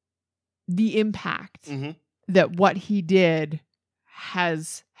the impact that what he did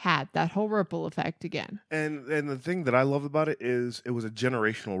has had, that whole ripple effect again. And the thing that I love about it is it was a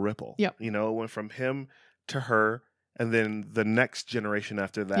generational ripple. Yep. It went from him to her, and then the next generation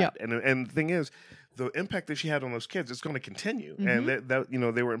after that. Yep. And the thing is, the impact that she had on those kids is going to continue. And that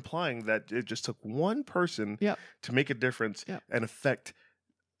they were implying that it just took one person to make a difference and affect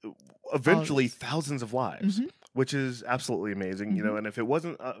eventually thousands of lives, which is absolutely amazing. And if it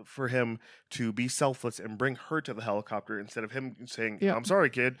wasn't for him to be selfless and bring her to the helicopter instead of him saying, "I'm sorry,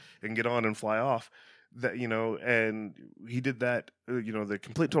 kid," and get on and fly off, that, and he did that, the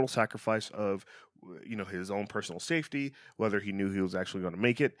complete total sacrifice of, his own personal safety, whether he knew he was actually going to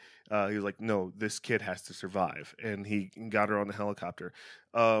make it. He was like, "No, this kid has to survive." And he got her on the helicopter.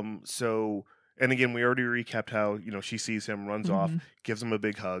 And again, we already recapped how, she sees him, runs off, gives him a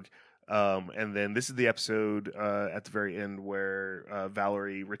big hug. And then this is the episode at the very end where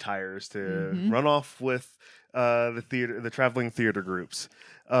Valerie retires to run off with the traveling theater groups.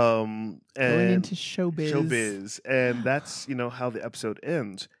 And going into showbiz. And that's, how the episode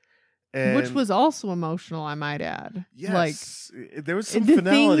ends. And which was also emotional, I might add. Yes. There was some finality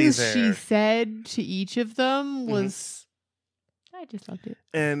there. The things she said to each of them was... I just loved it.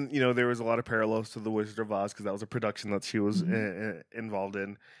 And, there was a lot of parallels to The Wizard of Oz, because that was a production that she was involved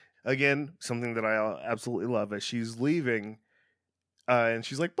in. Again, something that I absolutely love, as she's leaving, and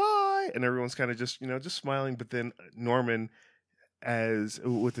she's like, "Bye!" And everyone's kind of just smiling. But then Norman,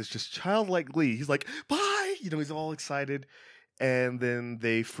 with this just childlike glee, he's like, "Bye!" He's all excited. And then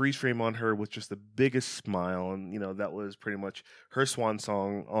they freeze frame on her with just the biggest smile. And, that was pretty much her swan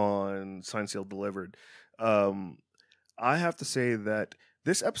song on Signed, Sealed, Delivered. I have to say that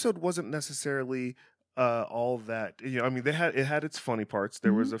this episode wasn't necessarily all that, I mean, it had its funny parts.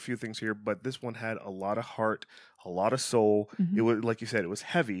 There was a few things here, but this one had a lot of heart, a lot of soul. It was, like you said, it was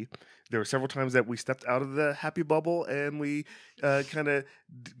heavy. There were several times that we stepped out of the happy bubble and we kind of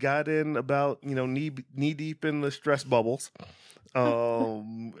got in about knee deep in the stress bubbles,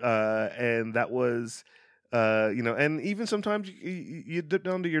 and that was. And even sometimes you dip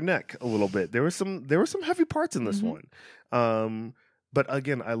down to your neck a little bit. There were some heavy parts in this one. But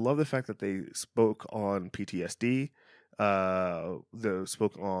again, I love the fact that they spoke on PTSD. They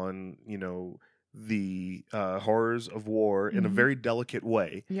spoke on the horrors of war in a very delicate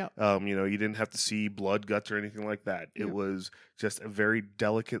way. Yep. You didn't have to see blood, guts, or anything like that. It was just a very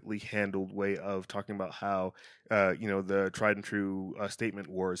delicately handled way of talking about how the tried and true statement,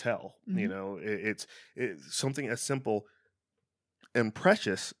 war is hell. It's something as simple and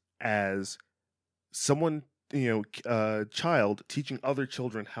precious as someone, child teaching other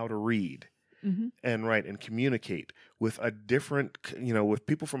children how to read and write and communicate with a different, with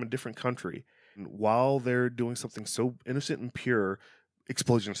people from a different country. And while they're doing something so innocent and pure,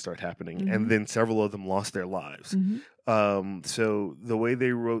 explosions start happening, and then several of them lost their lives. So the way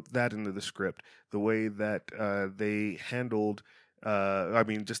they wrote that into the script, the way that they handled,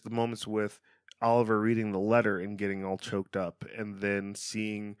 just the moments with Oliver reading the letter and getting all choked up, and then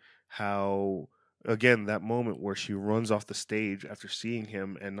seeing how, again, that moment where she runs off the stage after seeing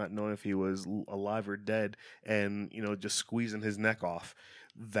him and not knowing if he was alive or dead, and just squeezing his neck off.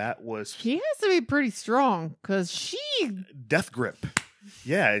 That was, he has to be pretty strong because she death grip.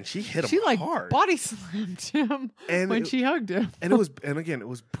 Yeah, and she hit him hard. Body slammed him when she hugged him. And it was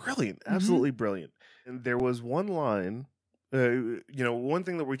brilliant, absolutely brilliant. And there was one line, one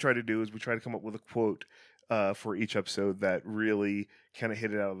thing that we try to do is we try to come up with a quote for each episode that really kind of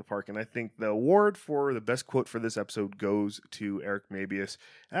hit it out of the park. And I think the award for the best quote for this episode goes to Eric Mabius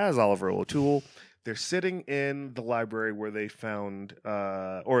as Oliver O'Toole. They're sitting in the library where they found,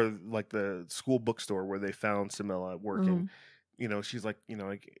 or like the school bookstore where they found Samilla working. She's like,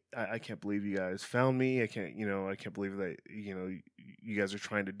 I can't believe you guys found me. I can't believe that, you guys are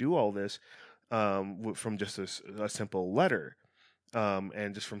trying to do all this from just a simple letter,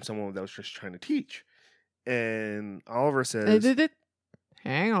 and just from someone that was just trying to teach. And Oliver says,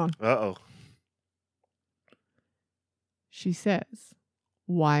 hang on. Uh-oh. She says,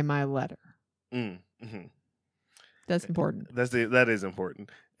 why my letter? That's important. That is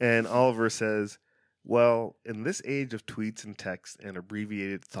important. And Oliver says, well, in this age of tweets and texts and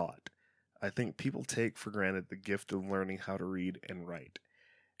abbreviated thought, I think people take for granted the gift of learning how to read and write.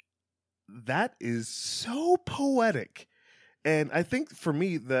 That is so poetic. And I think for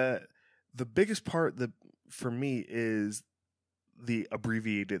me, the biggest part for me is the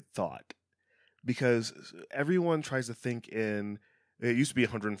abbreviated thought. Because everyone tries to think in, it used to be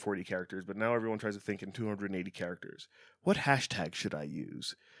 140 characters, but now everyone tries to think in 280 characters. What hashtag should I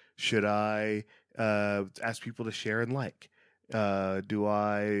use? Should I ask people to share and like? Do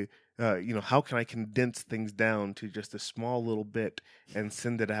I, how can I condense things down to just a small little bit and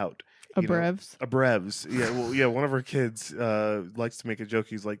send it out? A brevs. Yeah. Well, yeah. One of our kids likes to make a joke.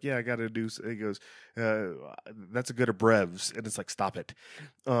 He's like, yeah, I got to do, he goes, that's a good brevs. And it's like, stop it.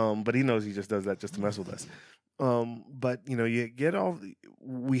 But he knows he just does that just to mess with us. But you get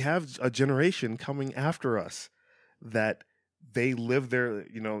we have a generation coming after us that they live their,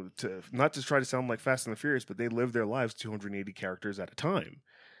 to not to try to sound like Fast and the Furious, but they live their lives 280 characters at a time.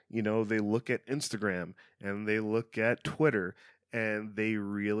 They look at Instagram and they look at Twitter, and they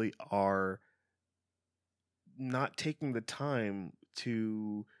really are not taking the time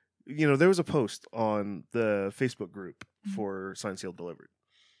to, there was a post on the Facebook group for Signed, Sealed, Delivered,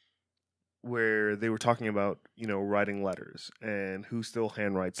 where they were talking about, writing letters and who still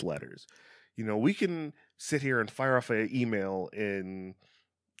handwrites letters. We can sit here and fire off an email in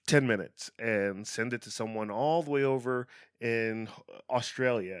 10 minutes and send it to someone all the way over in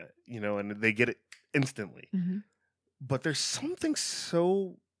Australia, and they get it instantly. But there's something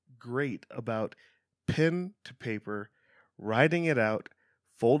so great about pen to paper, writing it out,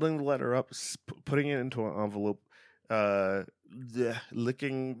 folding the letter up, putting it into an envelope,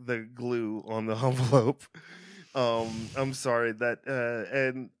 licking the glue on the envelope. I'm sorry that,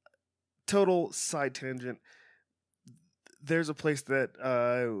 and total side tangent. There's a place that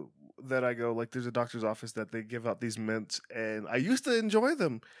I go, like there's a doctor's office that they give out these mints, and I used to enjoy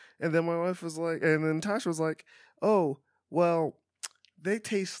them. And then my wife was like, and then Tasha was like, oh, well, they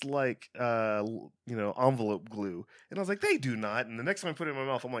taste like, envelope glue. And I was like, they do not. And the next time I put it in my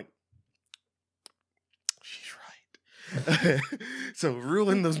mouth, I'm like, she's right. So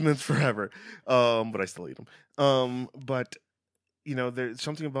ruin those mints forever. But I still eat them. But, there's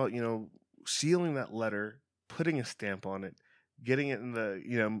something about, sealing that letter, putting a stamp on it, getting it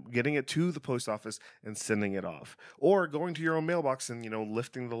getting it to the post office and sending it off, or going to your own mailbox and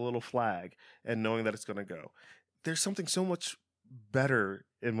lifting the little flag and knowing that it's going to go. There's something so much better,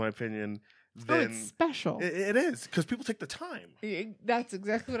 in my opinion, than it's special. It is, because people take the time. That's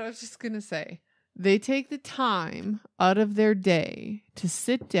exactly what I was just gonna say. They take the time out of their day to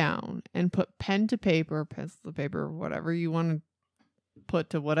sit down and put pen to paper, pencil to paper, whatever you want to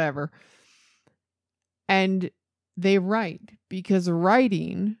put to whatever. And they write, because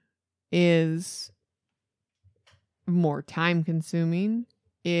writing is more time consuming.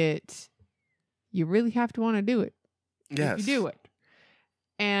 You really have to want to do it. Yes. If you do it.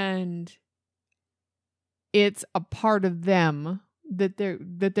 And it's a part of them that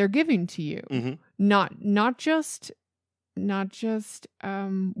they're giving to you. Mm-hmm. Not just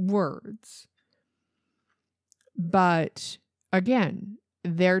words, but again,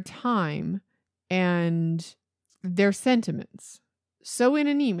 their time and their sentiments. So in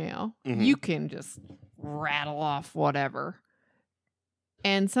an email, Mm-hmm. you can just rattle off whatever.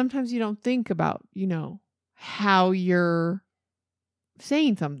 And sometimes you don't think about, how you're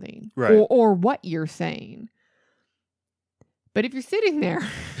saying something, right, or what you're saying. But if you're sitting there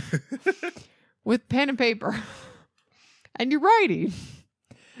with pen and paper and you're writing,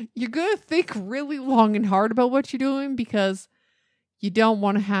 you're going to think really long and hard about what you're doing, because you don't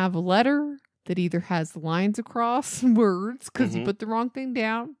want to have a letter that either has lines across words because you put the wrong thing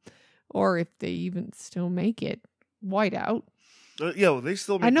down, or if they even still make it whiteout. Well, they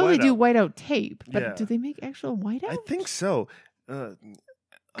still make I know whiteout. they do whiteout tape, but Yeah. do they make actual whiteout? I think so. I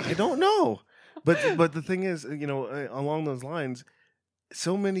don't know. But the thing is, along those lines,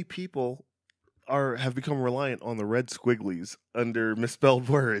 so many people have become reliant on the red squigglies under misspelled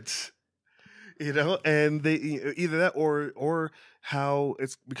words. And they either that or how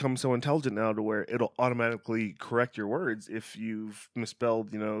it's become so intelligent now to where it'll automatically correct your words if you've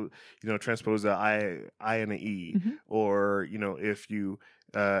misspelled, transpose a I and a E, Mhm. or if you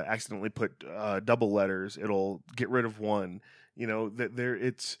accidentally put double letters, it'll get rid of one.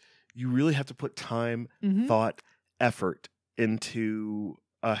 You really have to put time, Mhm. thought, effort into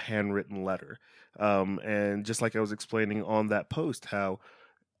a handwritten letter. And just like I was explaining on that post, how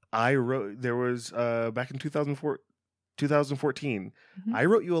I wrote, there was back in 2014, Mhm. I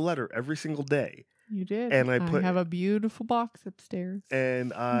wrote you a letter every single day. You did. And I have a beautiful box upstairs.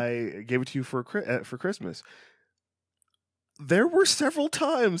 And I gave it to you for Christmas. There were several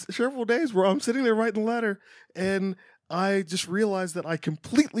days where I'm sitting there writing a letter, and I just realized that I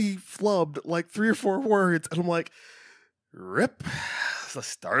completely flubbed like 3 or 4 words, and I'm like, rip, let's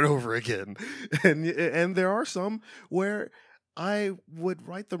start over again. And there are some where I would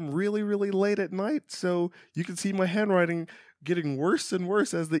write them really, really late at night, so you can see my handwriting getting worse and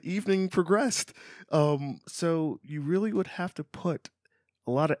worse as the evening progressed. So you really would have to put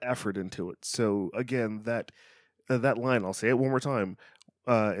a lot of effort into it. So again, that line, I'll say it one more time.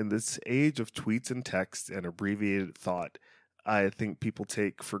 In this age of tweets and text and abbreviated thought, I think people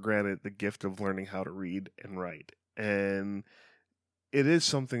take for granted the gift of learning how to read and write. And it is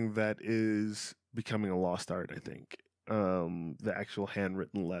something that is becoming a lost art, I think. The actual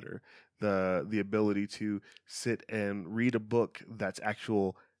handwritten letter, the ability to sit and read a book that's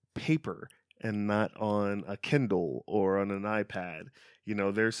actual paper and not on a Kindle or on an iPad.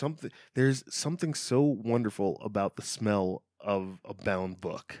 There's something so wonderful about the smell of a bound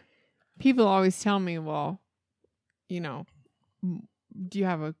book. People always tell me, well, do you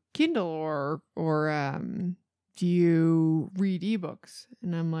have a Kindle or do you read ebooks?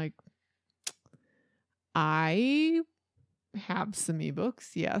 And I'm like, I have some ebooks,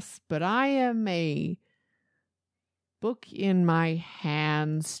 yes, but I am a book in my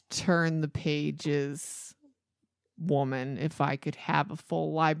hands, turn the pages woman. If I could have a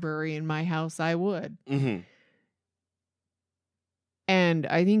full library in my house, I would. Mm-hmm. And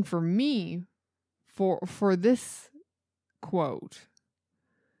I think for me, for this quote,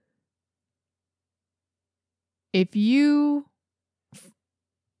 it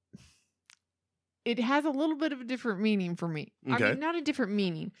has a little bit of a different meaning for me. Okay. I mean, not a different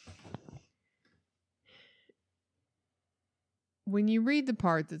meaning. When you read the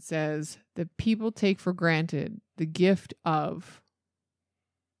part that says that people take for granted the gift of,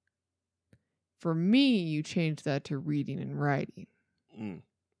 for me, you change that to reading and writing. Mm.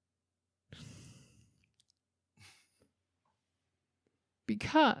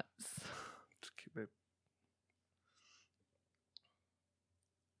 Because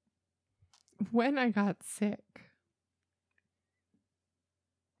when I got sick,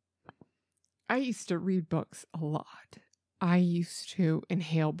 I used to read books a lot. I used to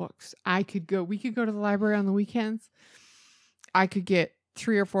inhale books. We could go to the library on the weekends. I could get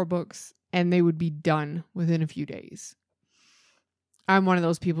 3 or 4 books and they would be done within a few days. I'm one of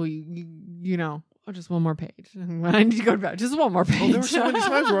those people, you know, oh, just one more page. I need to go to bed. Just one more page. Oh, there were so many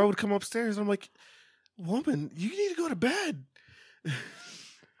times where I would come upstairs and I'm like, woman, you need to go to bed.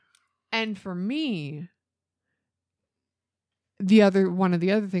 And for me, one of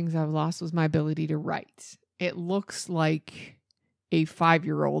the other things I've lost was my ability to write. It looks like a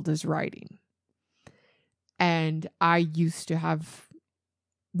 5-year-old is writing. And I used to have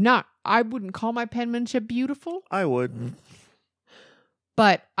I wouldn't call my penmanship beautiful, I would.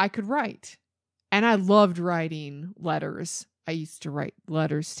 but I could write. And I loved writing letters. I used to write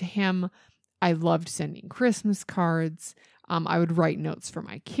letters to him. I loved sending Christmas cards. I would write notes for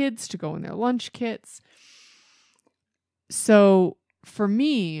my kids to go in their lunch kits. So for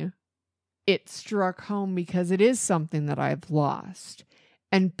me, it struck home because it is something that I've lost.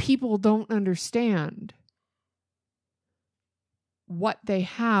 And people don't understand what they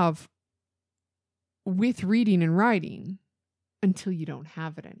have with reading and writing until you don't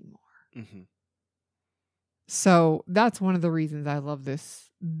have it anymore. Mm-hmm. So that's one of the reasons I love this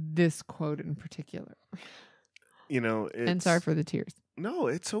quote in particular. You know, and sorry for the tears. No,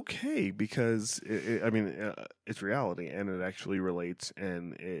 it's okay because it's reality and it actually relates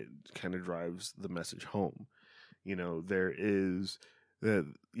and it kind of drives the message home. You know, there is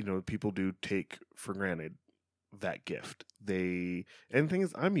people do take for granted that gift. And the thing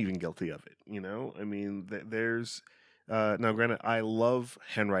is, I'm even guilty of it. You know, I mean, there's now granted, I love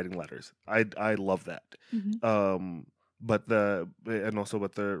handwriting letters. I love that. Mm-hmm. But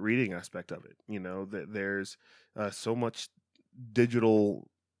the reading aspect of it, you know, that there's so much digital,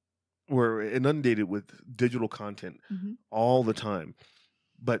 we're inundated with digital content Mm-hmm. all the time.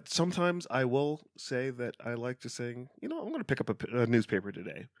 But sometimes I will say that I like to say, you know, I'm going to pick up a newspaper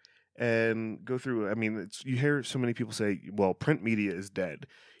today and go through. I mean, you hear so many people say, well, print media is dead.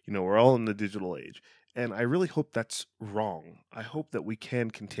 You know, we're all in the digital age. And I really hope that's wrong. I hope that we can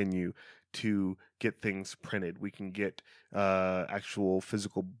continue to get things printed. We can get actual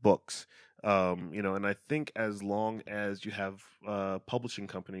physical books. You know, and I think as long as you have publishing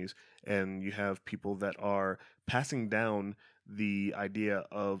companies and you have people that are passing down the idea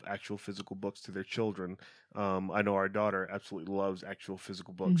of actual physical books to their children. I know our daughter absolutely loves actual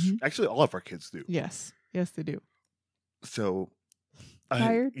physical books. Mm-hmm. Actually, all of our kids do. Yes, they do. So,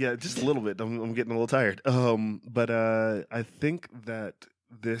 tired? Yeah, just a little bit. I'm getting a little tired. But I think that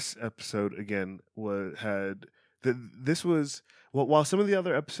this episode again this was while some of the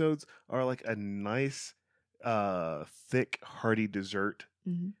other episodes are like a nice, thick, hearty dessert.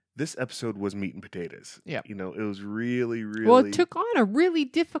 Mm-hmm. This episode was meat and potatoes. Yeah. You know, it was really, really... Well, it took on a really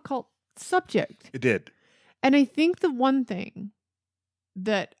difficult subject. It did. And I think the one thing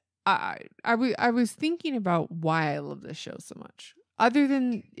that I was thinking about why I love this show so much, other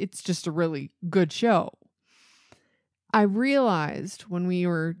than it's just a really good show, I realized when we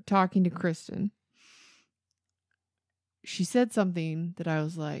were talking to Kristen, she said something that I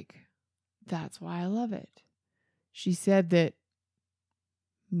was like, that's why I love it. She said that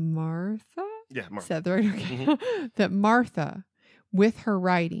Martha? Yeah, Martha. Said the right, okay. Mm-hmm. That Martha, with her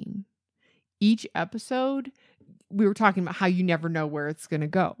writing, each episode, we were talking about how you never know where it's going to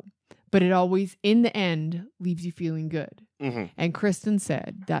go. But it always, in the end, leaves you feeling good. Mm-hmm. And Kristen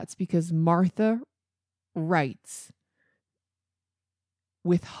said that's because Martha writes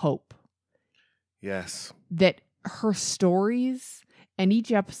with hope. Yes. That her stories and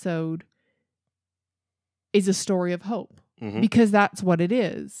each episode is a story of hope. Mm-hmm. Because that's what it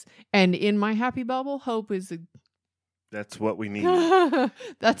is. And in my happy bubble, hope is that's what we need.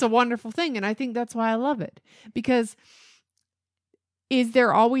 That's a wonderful thing. And I think that's why I love it. Because is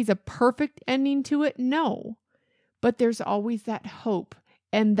there always a perfect ending to it? No. But there's always that hope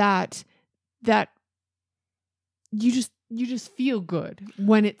and that you just feel good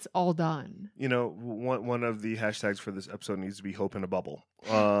when it's all done. You know, one of the hashtags for this episode needs to be hope in a bubble.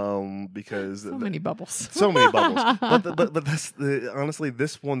 Because many bubbles. So many bubbles. But that's honestly,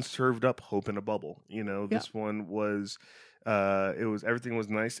 this one served up hope in a bubble. You know, this one was everything was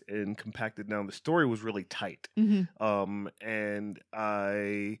nice and compacted down. The story was really tight. Mm-hmm. And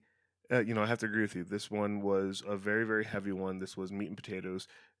I have to agree with you. This one was a very, very heavy one. This was meat and potatoes.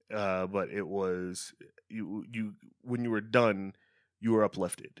 But it was you when you were done, you were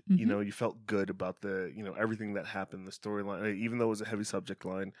uplifted. Mm-hmm. You know, you felt good about everything that happened, the storyline. Even though it was a heavy subject,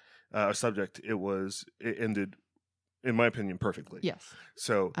 it ended in my opinion, perfectly. Yes,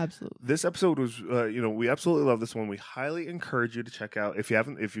 So absolutely. this episode was, we absolutely love this one. We highly encourage you to check out. If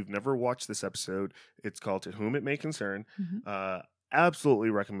you've never watched this episode, it's called "To Whom It May Concern." Absolutely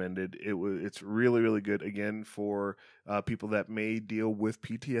recommended. It's really, really good. Again, for people that may deal with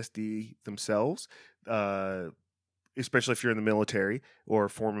PTSD themselves, especially if you're in the military or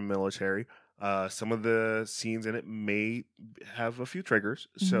former military. Some of the scenes in it may have a few triggers,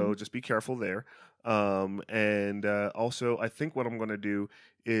 so just be careful there. And also, I think what I'm going to do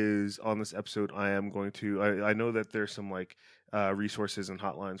is on this episode, I am going to. I know that there's some like resources and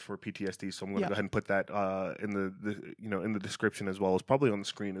hotlines for PTSD, so I'm going to go ahead and put that in the description as well as probably on the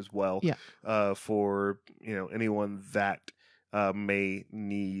screen as well. For anyone that may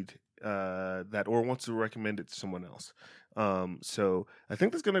need that or wants to recommend it to someone else. So I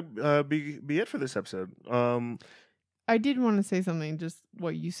think that's gonna be it for this episode. I did want to say something, just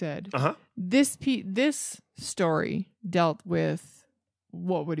what you said. This story dealt with,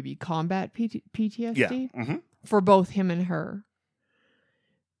 what would it be, combat PTSD? Yeah. For both him and her.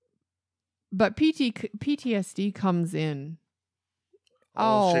 But PTSD comes in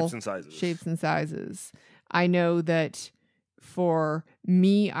all shapes and sizes. I know that for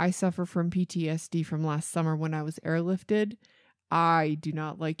me, I suffer from PTSD from last summer when I was airlifted. I do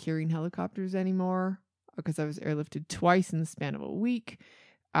not like hearing helicopters anymore because I was airlifted twice in the span of a week.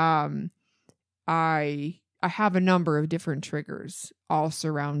 I have a number of different triggers all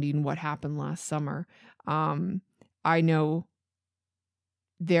surrounding what happened last summer. I know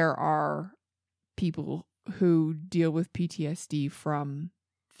there are people who deal with PTSD from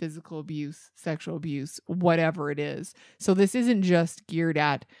physical abuse, sexual abuse, whatever it is. So this isn't just geared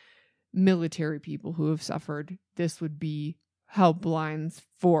at military people who have suffered. This would be helplines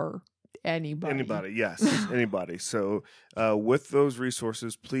for anybody. Yes, anybody. So with those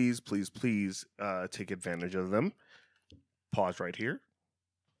resources, please take advantage of them. Pause right here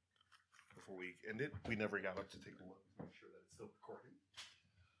before we end it. We never got up to take a look. Make sure that it's still recording.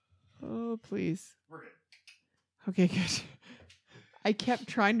 Oh, please. We're good. Okay, good. I kept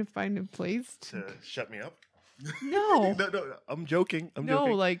trying to find a place to shut me up. No. no, I'm joking.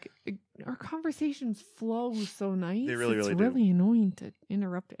 Like our conversations flow so nice. They really, it's really really do. Annoying to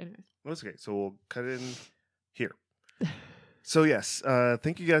interrupt it. That's okay. So we'll cut it in here. So yes,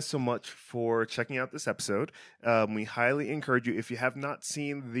 thank you guys so much for checking out this episode. We highly encourage you, if you have not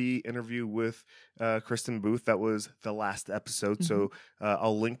seen the interview with Kristen Booth, that was the last episode. So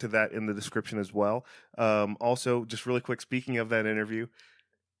I'll link to that in the description as well. Also, just really quick, speaking of that interview,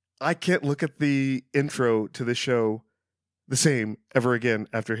 I can't look at the intro to the show the same ever again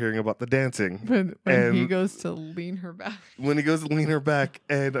after hearing about the dancing. When he goes to lean her back. When he goes to lean her back.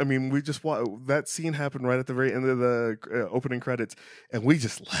 And I mean, we just that scene happened right at the very end of the opening credits. And we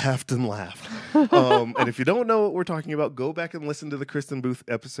just laughed and laughed. And if you don't know what we're talking about, go back and listen to the Kristen Booth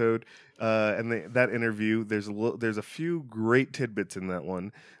episode and that interview. There's a few great tidbits in that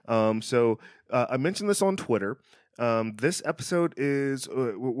one. So I mentioned this on Twitter. This episode is,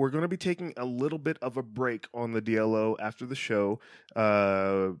 we're going to be taking a little bit of a break on the DLO after the show,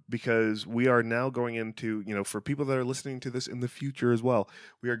 because we are now going into, for people that are listening to this in the future as well,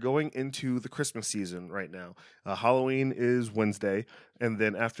 we are going into the Christmas season right now. Halloween is Wednesday. And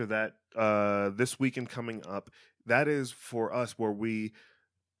then after that, this weekend coming up, that is for us where we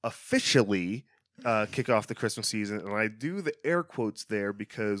officially kick off the Christmas season, and I do the air quotes there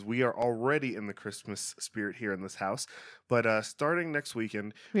because we are already in the Christmas spirit here in this house. But starting next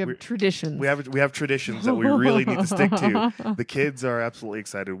weekend, we have traditions. We have traditions that we really need to stick to. The kids are absolutely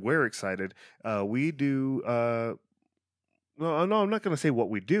excited. We're excited. We do. No, I'm not going to say what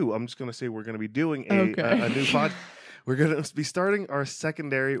we do. I'm just going to say we're going to be doing a new podcast. We're going to be starting our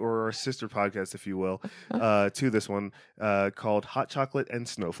secondary or our sister podcast, if you will, to this one called Hot Chocolate and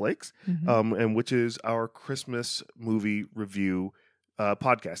Snowflakes, and which is our Christmas movie review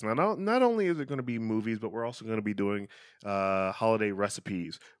podcast. Now, not only is it going to be movies, but we're also going to be doing holiday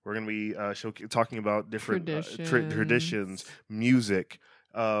recipes. We're going to be talking about different traditions, music,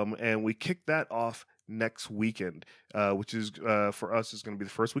 and we kick that off next weekend, which is for us is going to be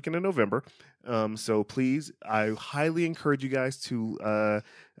the first weekend in November. So please, I highly encourage you guys to,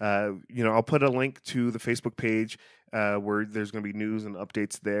 I'll put a link to the Facebook page where there's going to be news and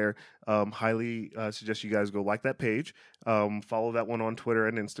updates there. Highly suggest you guys go like that page. Follow that one on Twitter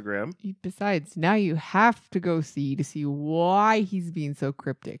and Instagram. Besides, now you have to go to see why he's being so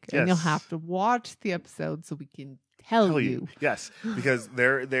cryptic, and you'll have to watch the episode so we can tell you. Yes, because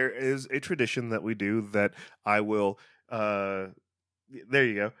there is a tradition that we do that I will. There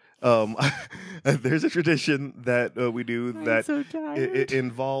you go. There's a tradition that we do that so it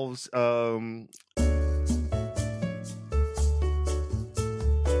involves.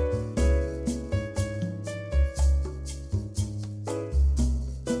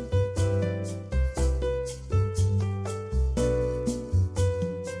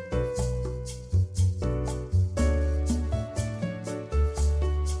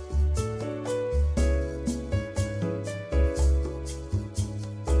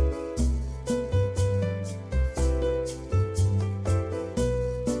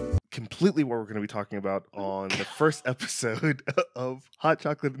 completely what we're going to be talking about on the first episode of Hot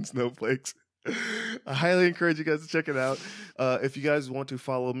Chocolate and Snowflakes. I highly encourage you guys to check it out. If you guys want to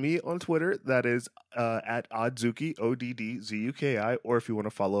follow me on Twitter, that is at Oddzuki, ODDZUKI, or if you want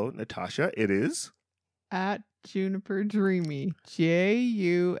to follow Natasha, it is At Juniper Dreamy,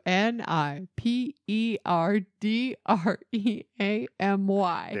 JUNIPERDREAMY.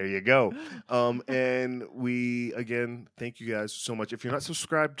 There you go. And we, again, thank you guys so much. If you're not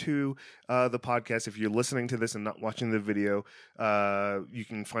subscribed to the podcast, if you're listening to this and not watching the video, you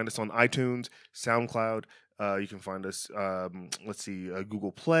can find us on iTunes, SoundCloud. You can find us,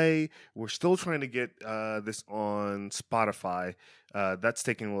 Google Play. We're still trying to get this on Spotify. That's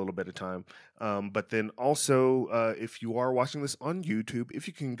taking a little bit of time. But then also, if you are watching this on YouTube, if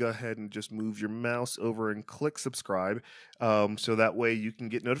you can go ahead and just move your mouse over and click subscribe, so that way you can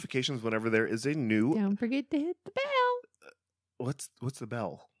get notifications whenever there is a new... Don't forget to hit the bell. What's the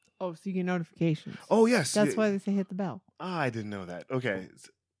bell? Oh, so you get notifications. Oh, yes. That's why they say hit the bell. I didn't know that. Okay.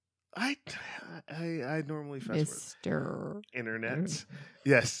 I normally fast Mr. Internet.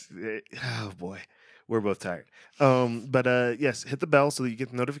 Yes. Oh boy. We're both tired. But yes, hit the bell so that you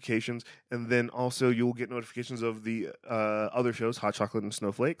get the notifications, and then also you'll get notifications of the other shows, Hot Chocolate and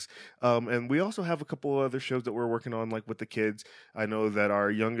Snowflakes. And we also have a couple of other shows that we're working on, like with the kids. I know that our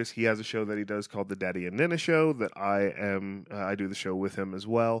youngest, he has a show that he does called the Daddy and Nina Show. That I do the show with him as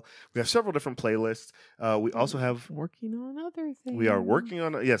well. We have several different playlists. We also have working on other things. We are working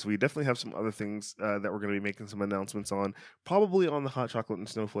on. Yes, we definitely have some other things that we're going to be making some announcements on, probably on the Hot Chocolate and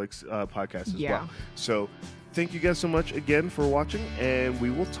Snowflakes podcast as well. So thank you guys so much again for watching, and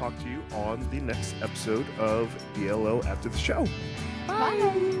we will talk to you on the next episode of DLO After the Show.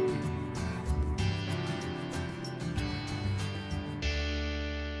 Bye.